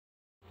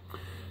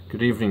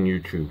Good evening,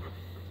 YouTube.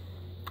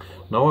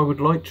 Now I would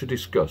like to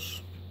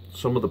discuss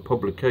some of the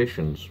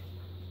publications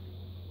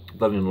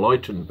that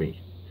enlightened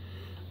me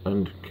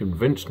and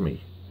convinced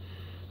me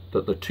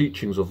that the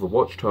teachings of the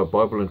Watchtower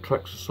Bible and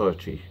Tract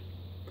Society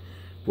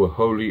were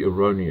wholly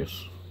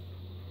erroneous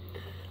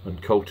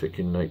and cultic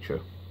in nature.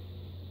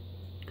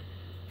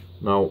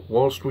 Now,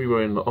 whilst we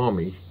were in the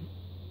army,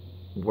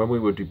 when we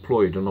were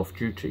deployed and off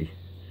duty,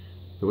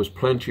 there was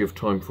plenty of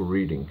time for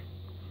reading,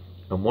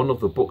 and one of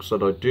the books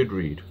that I did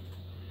read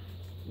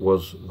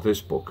was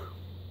this book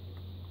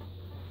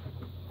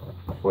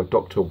by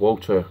Dr.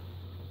 Walter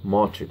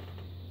Martin,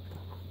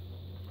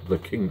 The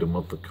Kingdom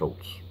of the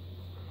Cults.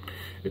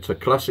 It's a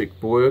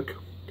classic work.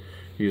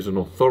 He is an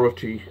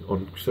authority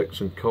on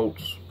sects and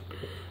cults,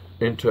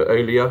 inter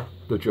alia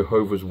the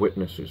Jehovah's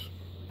Witnesses,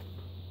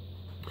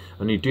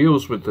 and he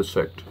deals with the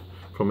sect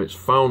from its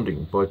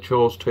founding by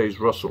Charles Taze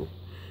Russell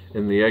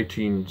in the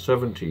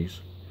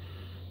 1870s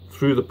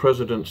through the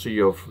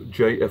presidency of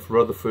J.F.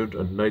 Rutherford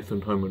and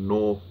Nathan Homer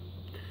Knorr,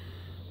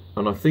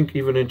 and I think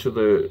even into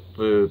the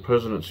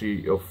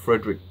presidency of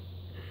Frederick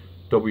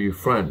W.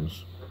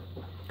 Franz.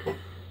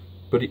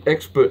 But he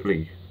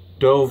expertly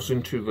delves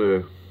into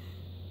the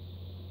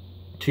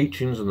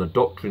teachings and the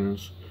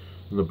doctrines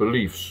and the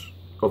beliefs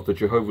of the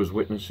Jehovah's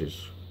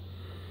Witnesses,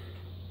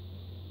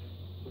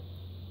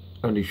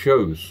 and he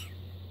shows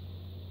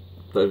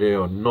that they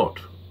are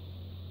not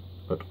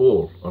at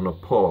all on a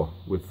par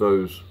with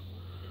those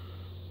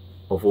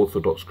of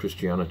Orthodox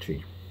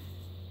Christianity.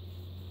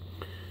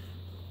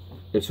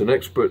 It's an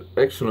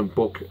excellent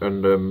book,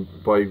 and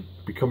by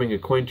becoming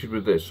acquainted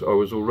with this, I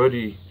was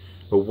already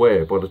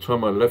aware by the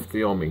time I left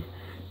the army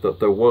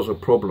that there was a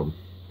problem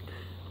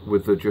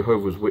with the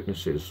Jehovah's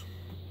Witnesses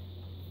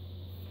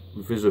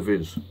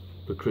vis-a-vis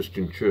the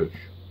Christian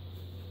Church.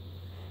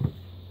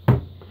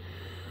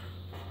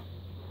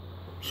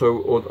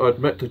 So I'd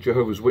met the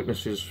Jehovah's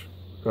Witnesses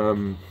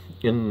in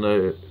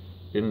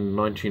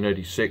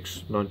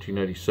 1986,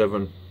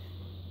 1987.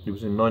 It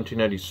was in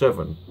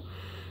 1987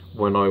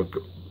 when I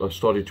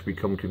started to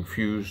become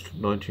confused,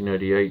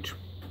 1988,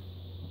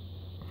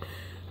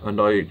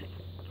 and I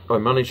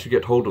managed to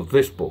get hold of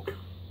this book,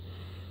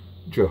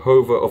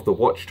 Jehovah of the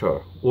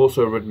Watchtower,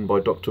 also written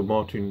by Dr.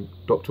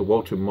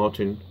 Walter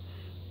Martin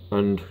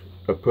and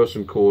a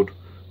person called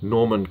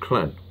Norman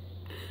Clan.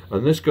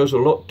 And this goes a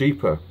lot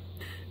deeper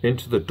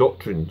into the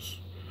doctrines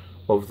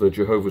of the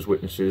Jehovah's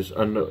Witnesses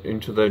and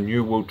into their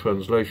New World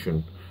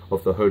Translation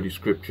of the Holy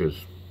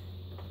Scriptures.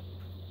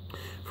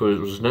 For it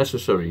was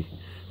necessary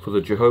for the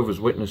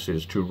Jehovah's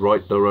Witnesses to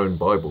write their own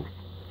Bible.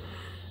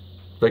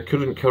 They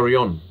couldn't carry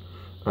on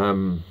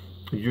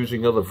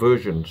using other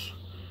versions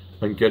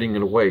and getting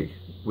away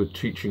with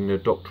teaching their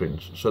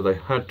doctrines, so they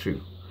had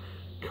to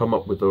come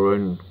up with their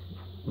own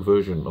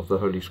version of the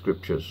Holy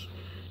Scriptures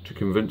to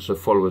convince their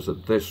followers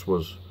that this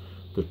was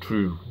the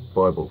true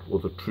Bible or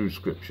the true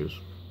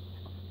Scriptures.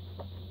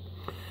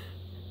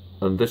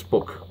 And this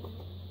book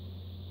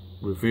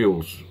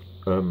reveals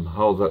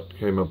how that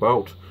came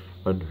about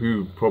and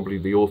who probably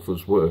the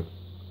authors were,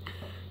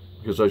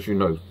 because as you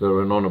know,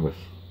 they're anonymous.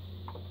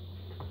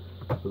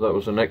 But that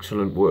was an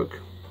excellent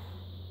work.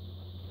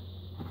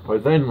 I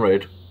then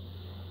read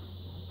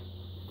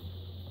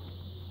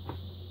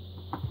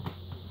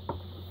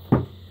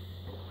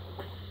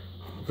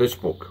this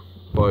book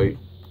by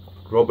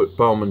Robert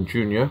Bauman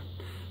Jr.,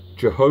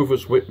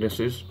 Jehovah's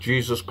Witnesses,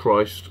 Jesus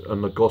Christ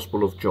and the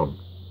Gospel of John,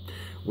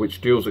 which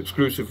deals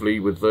exclusively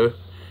with the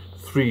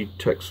three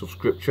texts of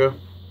Scripture,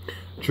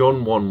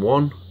 John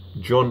 1:1,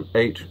 John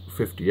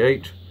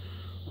 8:58,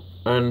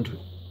 and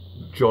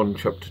John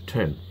chapter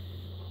 10.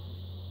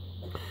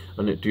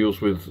 And it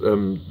deals with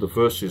the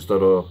verses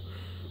that are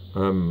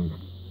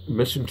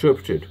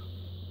misinterpreted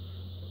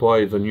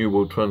by the New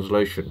World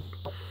Translation.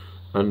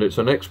 And it's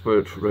an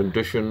expert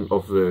rendition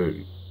of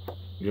the,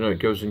 it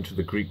goes into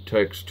the Greek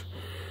text.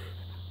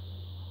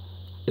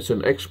 It's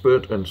an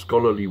expert and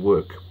scholarly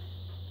work.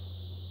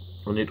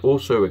 And it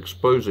also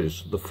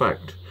exposes the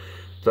fact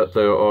that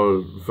there are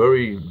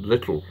very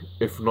little,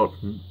 if not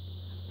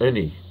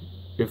any,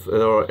 if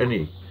there are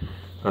any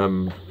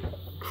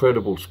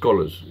credible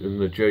scholars in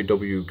the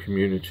JW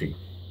community.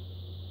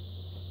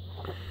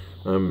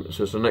 So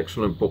it's an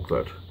excellent book,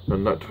 that,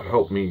 and that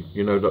helped me,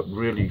 that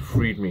really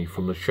freed me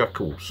from the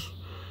shackles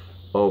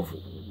of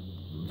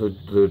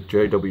the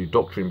JW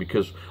doctrine,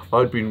 because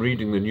I'd been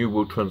reading the New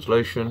World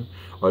Translation,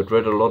 I'd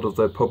read a lot of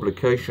their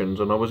publications,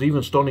 and I was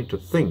even starting to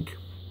think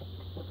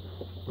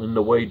in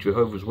the way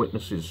Jehovah's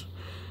Witnesses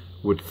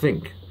would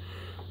think,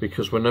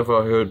 because whenever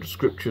I heard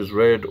scriptures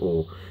read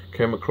or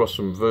came across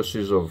some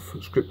verses of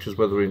scriptures,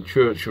 whether in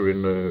church or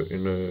in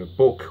a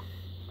book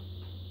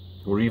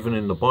or even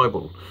in the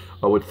Bible,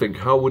 I would think,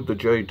 how would the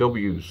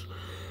JWs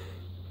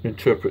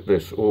interpret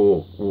this,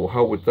 or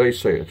how would they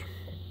say it?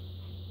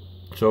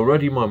 So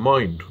already my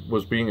mind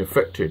was being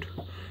affected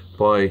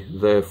by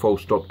their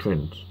false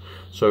doctrines.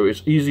 So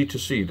it's easy to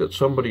see that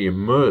somebody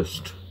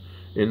immersed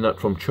in that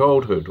from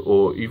childhood,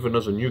 or even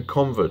as a new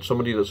convert,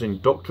 somebody that's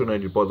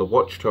indoctrinated by the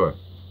Watchtower,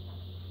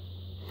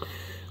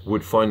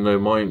 would find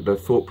their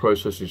thought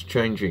processes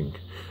changing,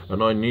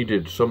 and I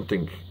needed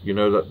something, you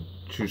know, that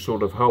to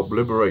sort of help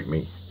liberate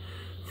me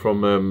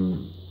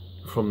from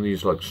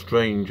these like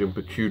strange and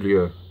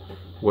peculiar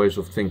ways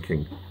of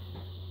thinking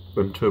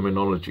and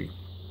terminology.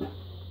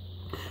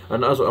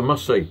 And as I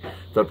must say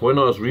that when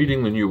I was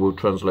reading the New World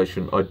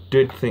Translation, I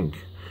did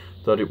think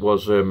that it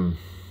was a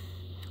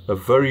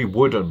very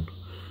wooden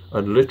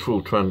and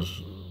literal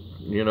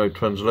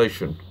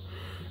translation.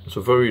 It's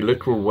a very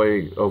literal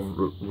way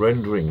of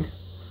rendering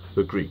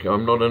the Greek.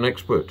 I'm not an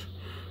expert,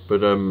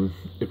 but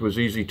it was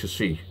easy to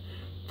see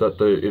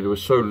that it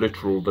was so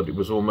literal that it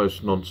was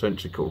almost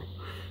nonsensical,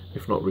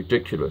 if not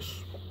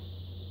ridiculous.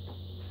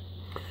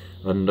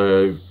 And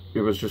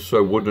it was just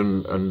so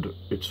wooden, and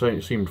it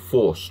seemed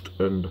forced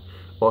and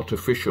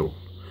artificial,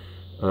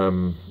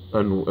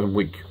 and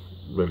weak.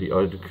 Really,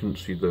 I couldn't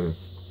see the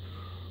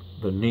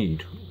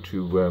need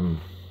to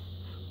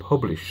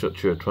publish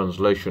such a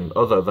translation,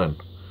 other than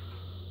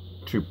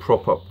to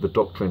prop up the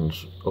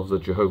doctrines of the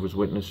Jehovah's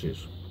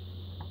Witnesses.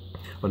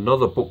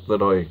 Another book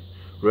that I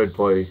read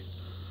by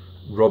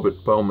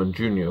Robert Bauman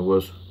Jr.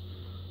 was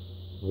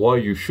Why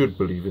You Should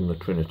Believe in the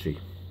Trinity,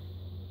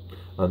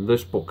 and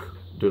this book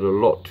did a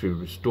lot to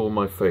restore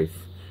my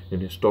faith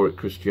in historic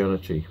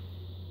Christianity.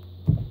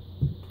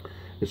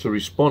 It's a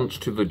response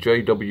to the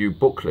JW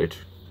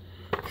booklet,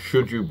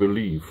 Should You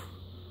Believe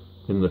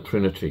in the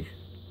Trinity,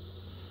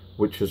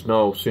 which has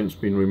now since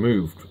been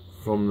removed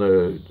from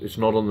it's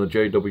not on the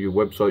JW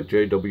website,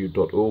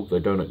 jw.org. They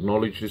don't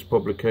acknowledge this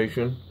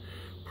publication,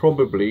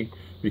 probably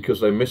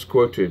because they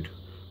misquoted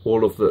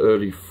all of the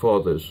early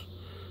fathers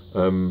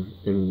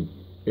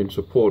in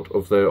support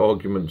of their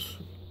arguments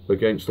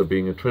against there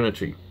being a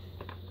Trinity.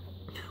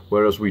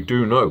 Whereas we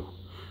do know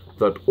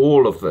that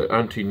all of the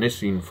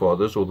ante-Nicene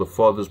fathers, or the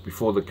fathers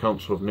before the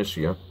Council of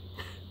Nicaea,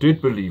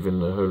 did believe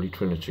in the Holy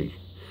Trinity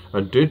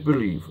and did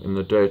believe in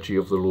the deity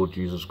of the Lord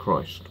Jesus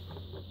Christ.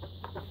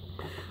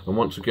 And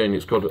once again,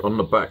 it's got on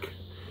the back,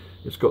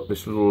 it's got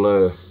this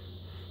little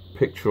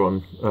picture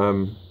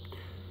on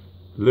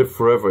live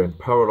forever in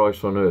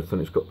paradise on earth,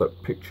 and it's got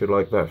that picture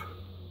like that.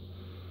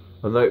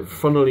 And they,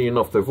 funnily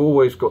enough, they've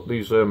always got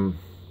these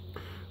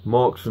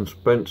Marks and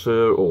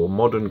Spencer or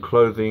modern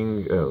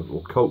clothing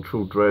or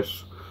cultural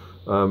dress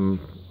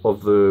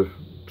of the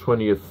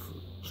 20th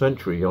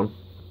century on.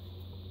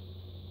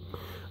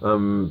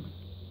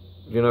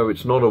 You know,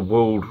 it's not a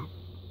world,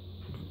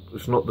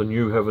 it's not the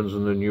new heavens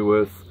and the new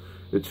earth.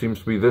 It seems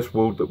to be this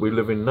world that we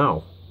live in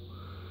now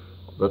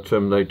that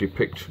they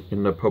depict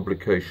in their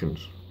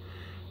publications.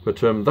 But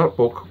that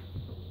book,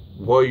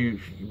 Why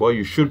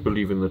You Should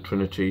Believe in the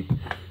Trinity,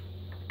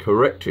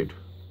 corrected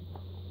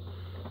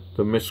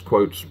the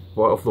misquotes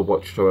of the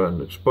Watchtower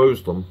and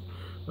exposed them,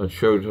 and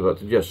showed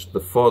that yes,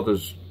 the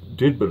fathers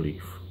did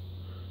believe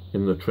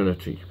in the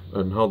Trinity,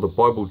 and how the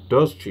Bible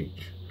does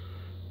teach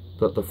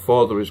that the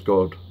Father is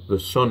God, the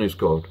Son is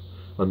God,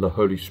 and the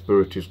Holy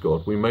Spirit is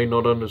God. We may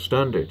not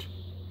understand it,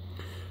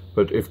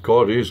 but if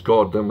God is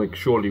God, then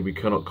surely we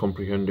cannot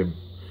comprehend him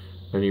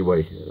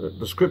anyway.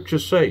 The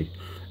scriptures say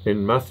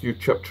in Matthew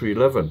chapter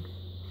 11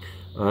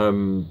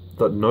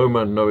 that no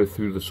man knoweth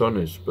who the Son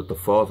is but the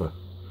Father,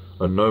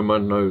 and no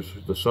man knows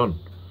the Son.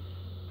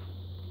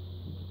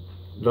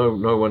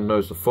 No one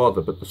knows the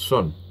Father but the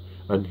Son,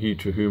 and he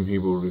to whom he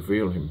will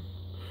reveal him.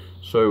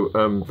 So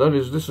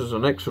this is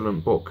an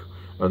excellent book,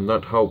 and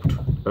that helped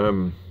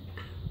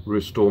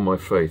restore my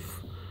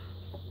faith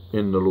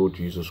in the Lord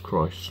Jesus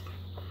Christ,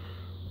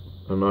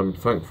 and I'm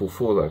thankful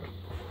for that.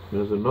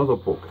 There's another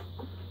book.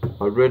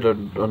 I read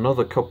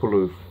another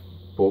couple of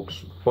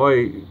books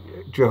by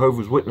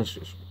Jehovah's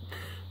Witnesses.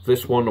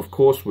 This one, of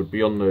course, would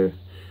be on the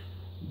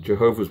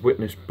Jehovah's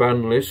Witness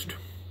ban list.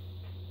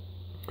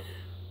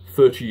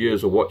 30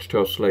 Years a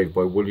Watchtower Slave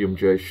by William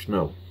J.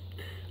 Schnell,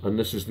 and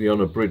this is the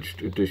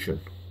unabridged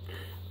edition.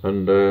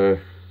 And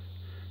the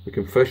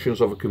Confessions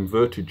of a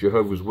Converted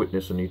Jehovah's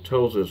Witness, and he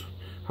tells us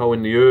how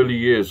in the early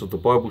years of the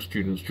Bible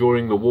students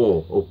during the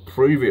war, or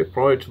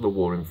prior to the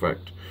war in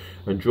fact,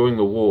 and during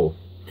the war,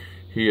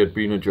 he had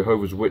been a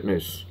Jehovah's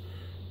Witness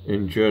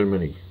in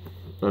Germany,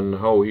 and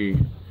how he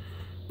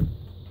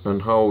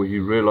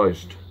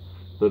realized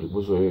that it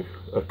was a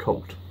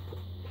cult.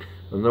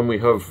 And then we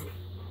have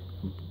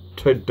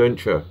Ted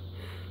Dencher,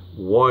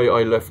 Why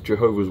I Left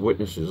Jehovah's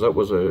Witnesses. That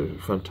was a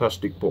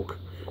fantastic book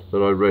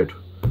that I read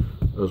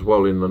as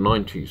well in the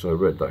 90s. I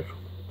read that,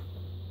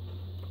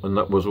 and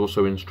that was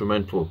also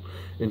instrumental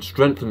in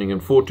strengthening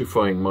and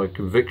fortifying my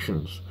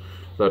convictions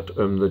that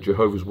the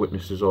Jehovah's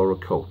Witnesses are a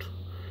cult.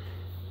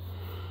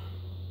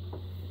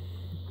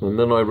 And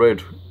then I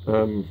read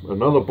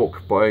another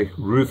book by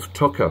Ruth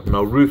Tucker.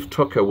 Now, Ruth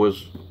Tucker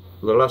was,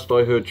 the last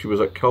I heard, she was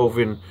at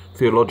Calvin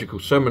Theological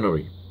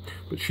Seminary,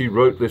 but she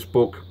wrote this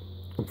book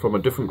from a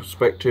different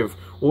perspective,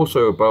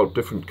 also about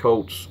different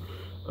cults,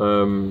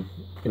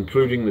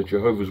 including the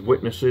Jehovah's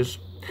Witnesses.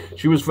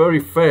 She was very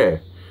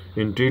fair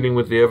in dealing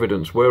with the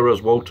evidence,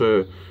 whereas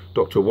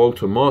Dr.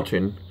 Walter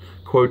Martin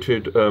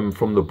quoted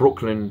from the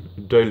Brooklyn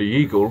Daily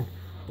Eagle,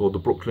 or the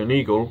Brooklyn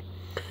Eagle,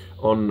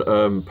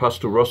 on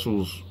Pastor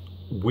Russell's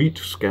wheat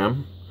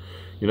scam,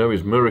 You know,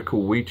 his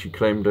miracle wheat, he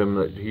claimed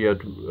that he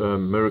had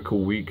miracle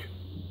wheat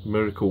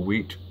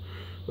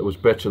that was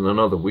better than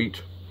other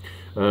wheat.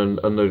 And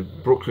the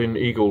Brooklyn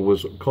Eagle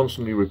was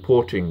constantly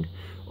reporting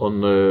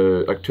on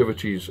the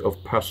activities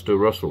of Pastor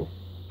Russell.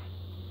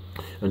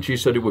 And she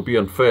said it would be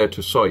unfair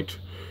to cite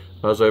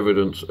as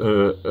evidence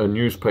a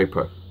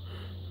newspaper,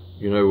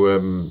 you know,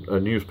 a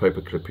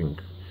newspaper clipping.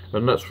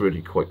 And that's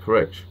really quite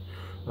correct.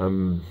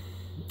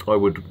 I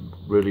would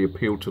really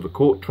appeal to the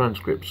court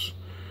transcripts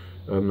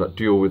that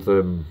deal with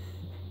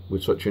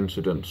such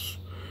incidents,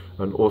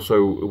 and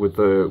also with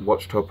the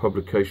Watchtower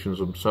publications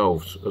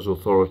themselves as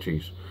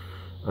authorities,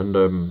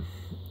 and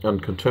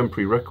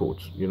contemporary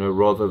records, you know,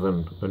 rather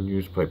than a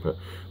newspaper.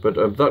 But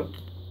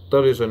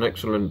that is an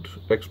excellent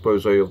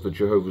expose of the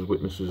Jehovah's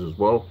Witnesses as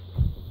well.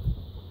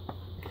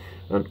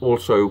 And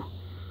also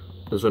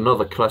there's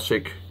another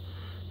classic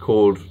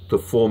called The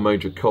Four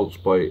Major Cults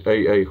by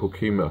A.A.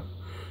 Hukima,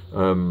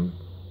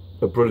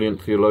 a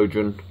brilliant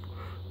theologian.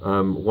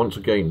 Once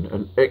again,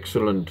 an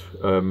excellent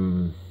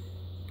and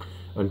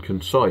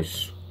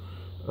concise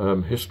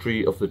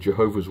history of the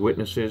Jehovah's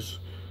Witnesses,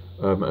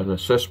 an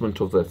assessment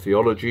of their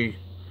theology,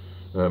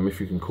 if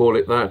you can call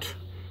it that,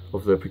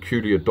 of their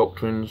peculiar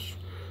doctrines,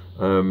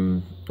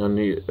 and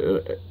he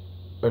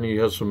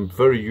has some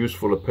very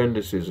useful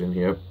appendices in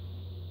here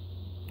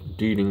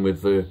dealing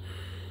with the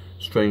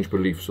strange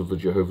beliefs of the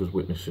Jehovah's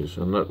Witnesses,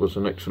 and that was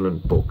an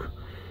excellent book.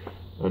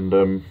 And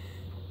I'm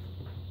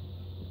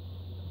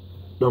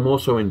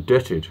also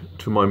indebted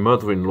to my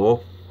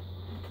mother-in-law.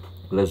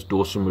 Les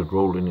Dawson would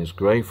roll in his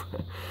grave,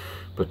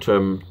 but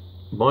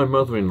my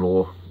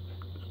mother-in-law,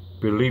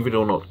 believe it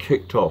or not,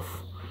 kicked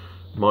off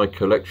my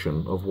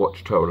collection of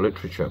Watchtower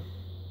literature.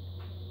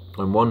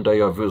 And one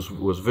day I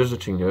was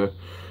visiting her,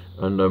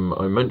 and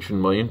I mentioned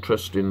my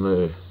interest in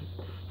the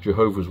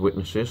Jehovah's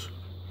Witnesses,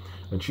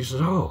 and she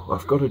says, "Oh,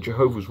 I've got a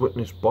Jehovah's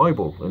Witness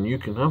Bible and you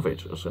can have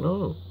it." I said,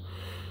 "Oh."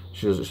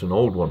 She says, "It's an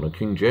old one, a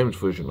King James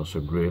version." I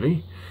said,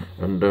 "Really?"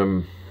 And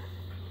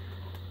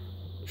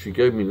she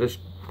gave me this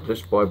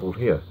Bible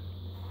here.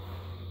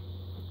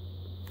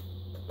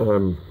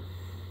 There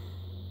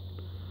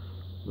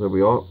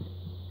we are.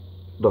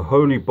 The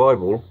Holy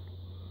Bible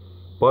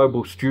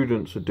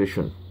Students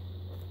Edition.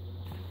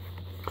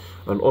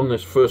 And on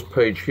this first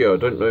page here, I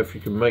don't know if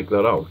you can make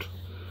that out,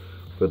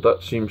 but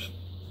that seems,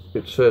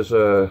 it says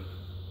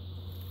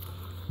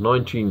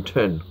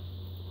 1910.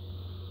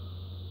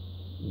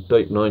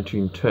 Date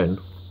 1910,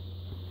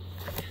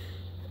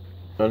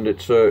 and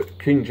it's a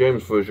King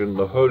James version,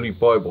 the Holy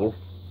Bible,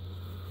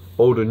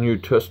 Old and New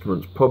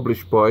Testaments,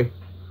 published by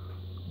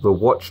the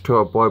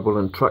Watchtower Bible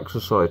and Tract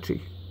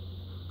Society,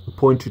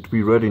 appointed to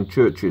be read in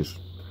churches,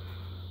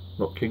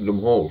 not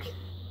Kingdom Halls,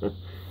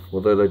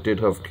 although they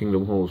did have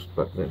Kingdom Halls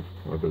back then,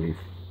 I believe.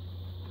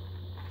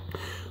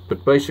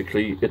 But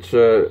basically it's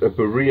a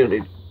Berean,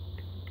 it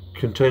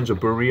contains a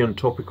Berean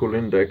topical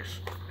index,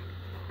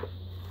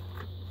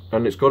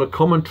 and it's got a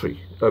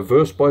commentary, a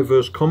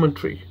verse-by-verse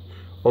commentary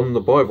on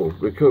the Bible.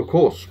 Of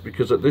course,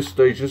 because at this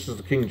stage, this is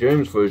the King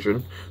James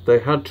Version, they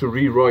had to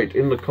rewrite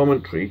in the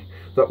commentary.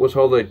 That was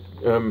how they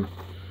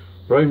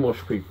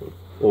brainwashed people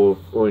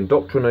or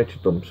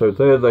indoctrinated them. So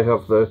there they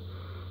have the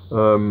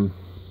Dawn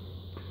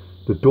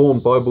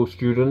Bible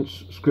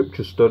Students,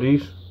 Scripture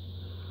Studies,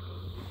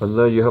 and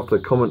there you have the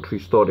commentary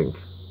starting.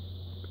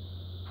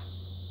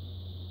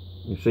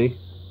 You see?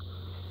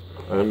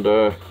 And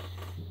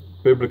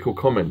biblical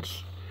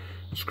comments,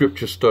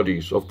 Scripture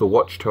Studies of the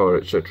Watchtower,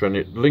 etc. And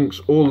it links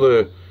all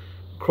the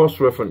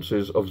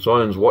cross-references of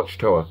Zion's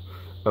Watchtower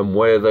and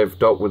where they've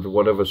dealt with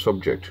whatever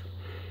subject.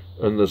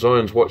 And the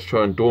Zion's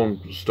Watchtower and Dawn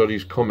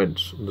Studies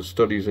comments, the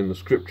studies in the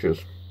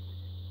Scriptures,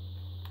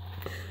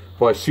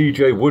 by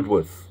C.J.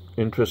 Woodworth,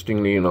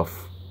 interestingly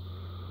enough.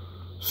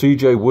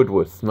 C.J.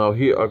 Woodworth. Now,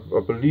 I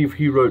believe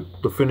he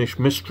wrote The Finished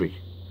Mystery.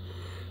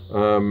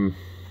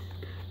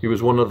 He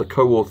was one of the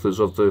co-authors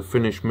of The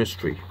Finished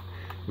Mystery,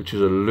 which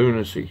is a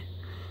lunacy.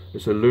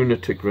 It's a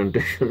lunatic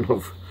rendition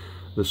of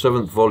the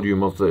 7th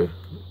volume of the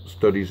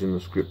Studies in the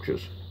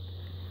Scriptures.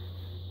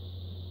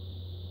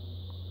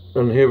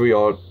 And here we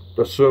are.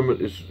 The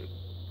sermon is...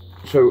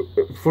 So,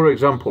 for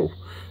example,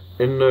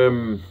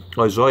 in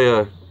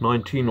Isaiah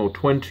 19 or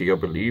 20, I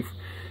believe,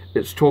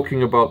 it's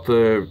talking about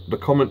the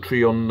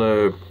commentary on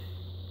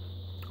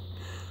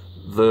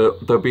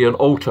there'll be an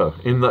altar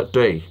in that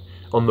day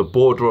on the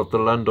border of the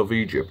land of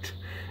Egypt,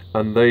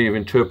 and they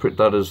interpret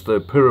that as the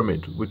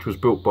pyramid which was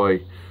built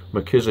by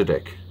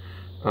Melchizedek.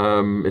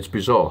 It's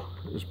bizarre.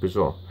 It's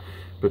bizarre.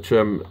 But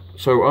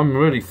so I'm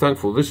really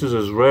thankful. This is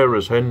as rare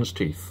as hen's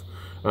teeth,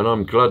 and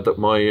I'm glad that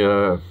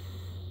my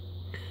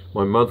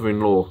my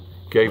mother-in-law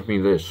gave me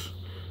this.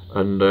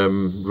 And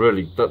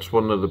really, that's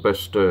one of the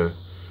best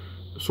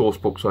source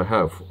books I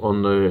have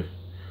on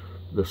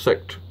the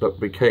sect that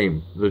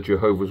became the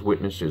Jehovah's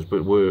Witnesses,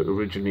 but were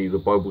originally the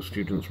Bible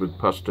Students with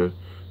Pastor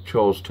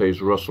Charles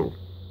Taze Russell.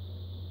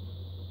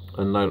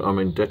 And I'm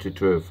indebted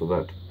to her for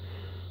that.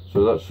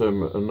 So that's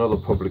another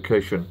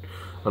publication.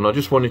 And I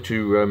just wanted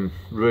to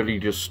really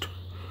just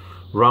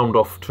round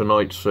off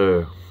tonight's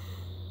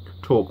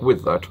talk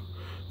with that.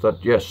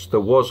 that yes, there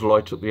was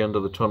light at the end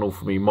of the tunnel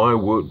for me. My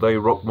world, they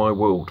rocked my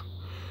world.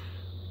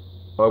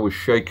 I was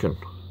shaken.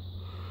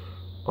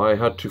 I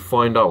had to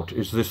find out,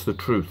 is this the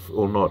truth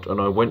or not?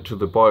 And I went to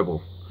the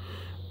Bible,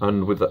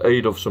 and with the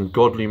aid of some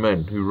godly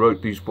men who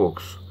wrote these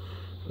books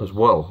as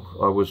well,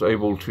 I was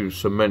able to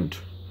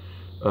cement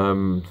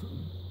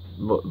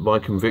my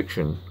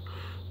conviction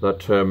that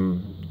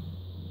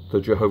the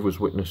Jehovah's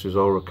Witnesses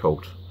are a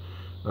cult,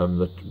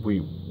 that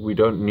we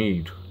don't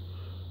need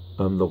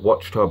the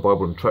Watchtower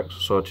Bible and Tract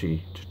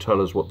Society to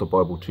tell us what the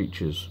Bible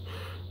teaches.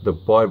 The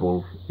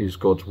Bible is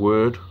God's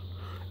word.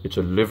 It's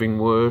a living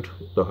word.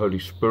 The Holy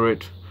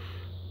Spirit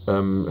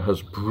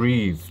has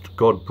breathed,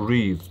 God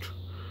breathed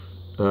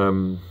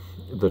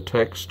the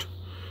text,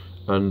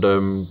 and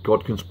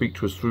God can speak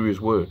to us through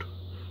his word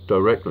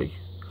directly,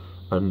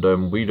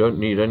 and we don't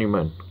need any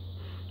man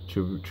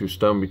to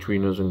stand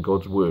between us and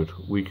God's word.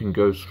 We can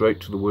go straight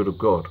to the word of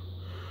God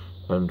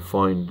and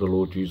find the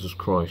Lord Jesus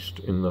Christ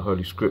in the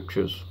Holy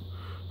Scriptures.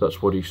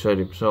 That's what he said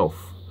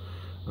himself,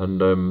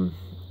 and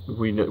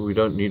we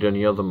don't need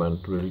any other man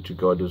really to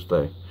guide us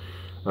there.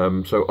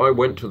 So I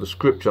went to the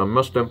Scripture. I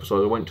must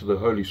emphasize, I went to the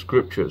Holy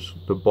Scriptures,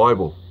 the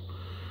Bible,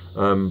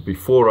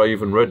 before I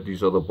even read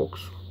these other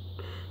books.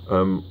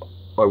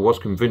 I was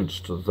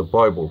convinced that the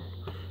Bible,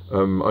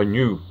 I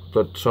knew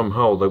that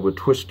somehow they were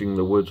twisting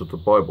the words of the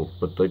Bible,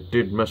 but they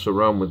did mess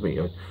around with me.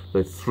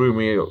 They threw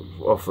me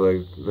off.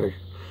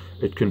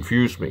 It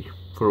confused me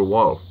for a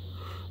while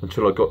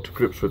until I got to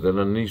grips with it,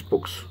 and these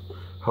books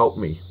helped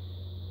me,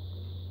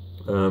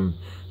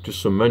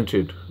 just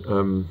cemented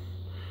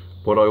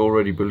what I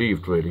already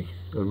believed really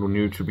and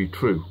knew to be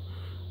true.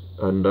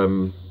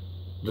 And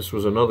this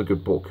was another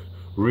good book,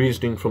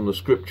 Reasoning from the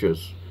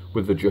Scriptures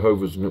with the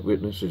Jehovah's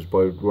Witnesses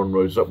by Ron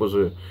Rhodes. That was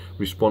a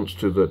response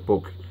to that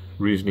book,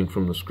 Reasoning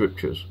from the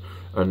Scriptures,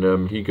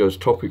 and he goes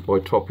topic by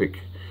topic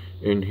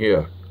in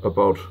here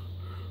about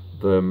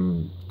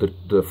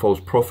the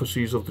false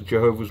prophecies of the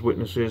Jehovah's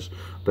Witnesses.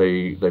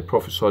 They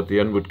prophesied the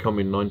end would come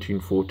in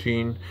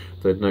 1914,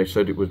 then they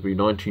said it would be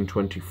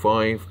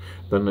 1925,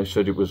 then they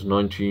said it was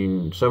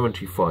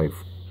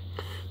 1975.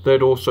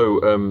 They'd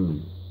also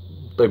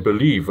they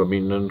believe, I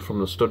mean, and from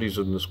the studies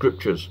in the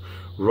Scriptures,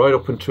 right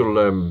up until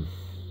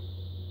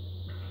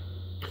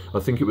I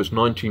think it was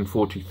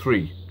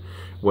 1943,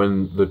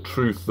 when the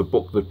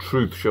book The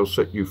Truth Shall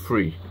Set You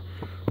Free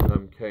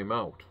came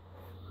out.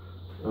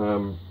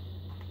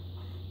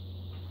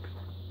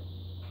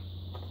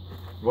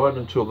 Right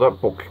until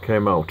that book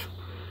came out,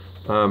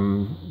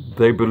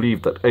 they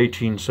believed that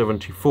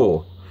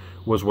 1874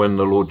 was when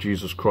the Lord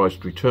Jesus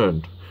Christ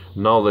returned.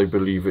 Now they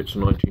believe it's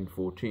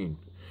 1914.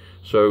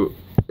 So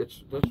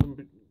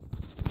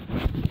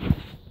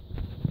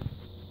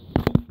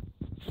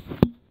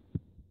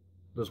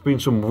there's been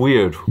some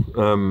weird,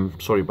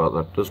 sorry about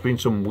that, there's been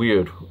some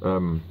weird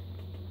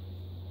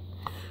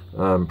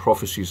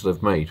prophecies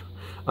they've made,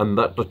 and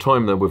at the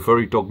time they were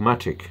very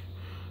dogmatic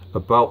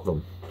about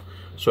them.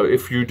 So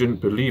if you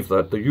didn't believe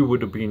that you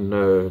would have been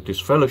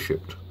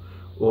disfellowshipped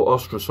or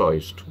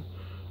ostracized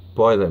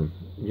by them,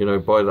 you know,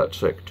 by that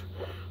sect.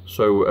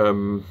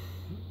 So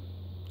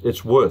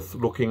it's worth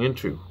looking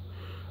into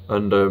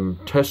and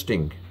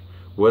testing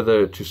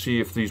whether to see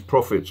if these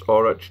prophets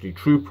are actually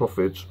true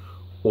prophets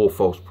or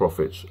false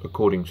prophets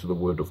according to the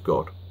word of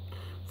God.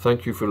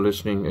 Thank you for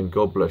listening, and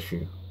God bless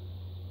you.